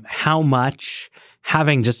 how much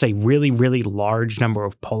having just a really, really large number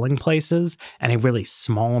of polling places and a really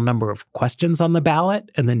small number of questions on the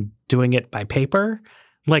ballot and then doing it by paper,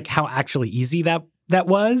 like how actually easy that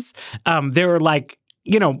was. There were like,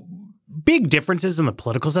 big differences in the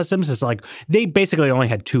political systems. It's like they basically only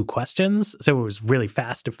had 2 questions, so it was really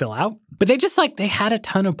fast to fill out. But they had a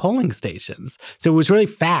ton of polling stations. So it was really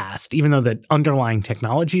fast, even though the underlying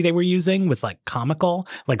technology they were using was like comical.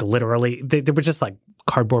 Like literally, they were just like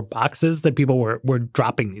cardboard boxes that people were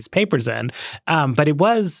dropping these papers in. But it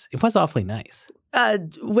was awfully nice.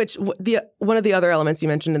 One of the other elements you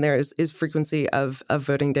mentioned in there is frequency of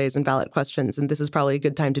voting days and ballot questions. And this is probably a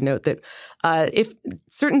good time to note that if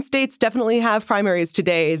certain states definitely have primaries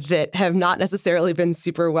today that have not necessarily been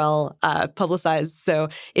super well publicized. So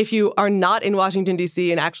if you are not in Washington,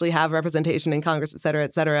 D.C. and actually have representation in Congress,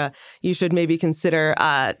 et cetera, you should maybe consider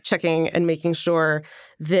checking and making sure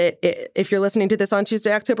that if you're listening to this on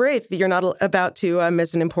Tuesday, October 8th, you're not about to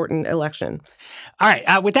miss an important election. All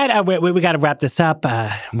right. With that, we got to wrap this up.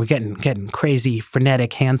 We're getting crazy,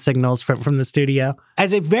 frenetic hand signals from the studio.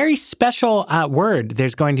 As a very special word,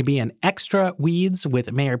 there's going to be an extra Weeds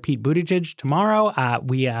with Mayor Pete Buttigieg tomorrow.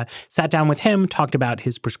 We sat down with him, talked about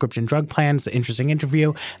his prescription drug plans, an interesting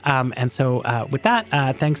interview. And so with that,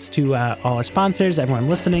 thanks to all our sponsors, everyone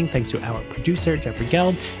listening. Thanks to our producer, Jeffrey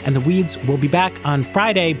Geld. And the Weeds will be back on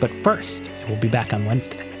Friday, but first, it will be back on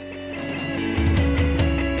Wednesday.